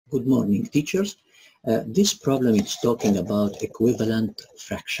Good morning, teachers. This problem is talking about equivalent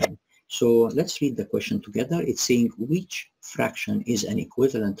fraction. So let's read the question together. It's saying which fraction is an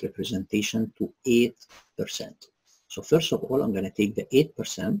equivalent representation to 8%. So first of all, I'm going to take the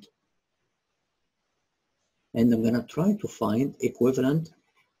 8% and I'm going to try to find equivalent,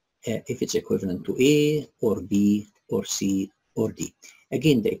 if it's equivalent to A or B or C or D.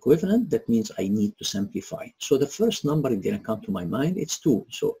 Again, the equivalent, that means I need to simplify. So the first number is going to come to my mind, it's 2.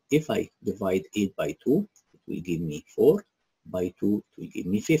 So if I divide 8 by 2, it will give me 4. By 2, it will give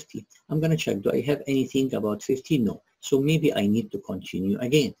me 50. I'm going to check, do I have anything about 50? No. So maybe I need to continue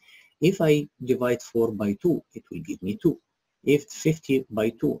again. If I divide 4 by 2, it will give me 2. If 50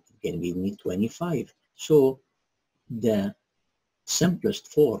 by 2, it can give me 25. So the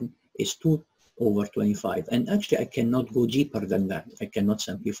simplest form is 2 over 25, and actually I cannot go deeper than that. I cannot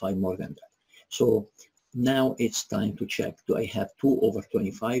simplify more than that. So now it's time to check, do I have 2 over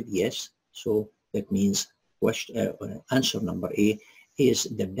 25? Yes. So that means answer number A is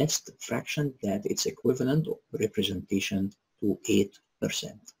the best fraction, that it's equivalent representation to 8%.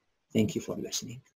 Thank you for listening.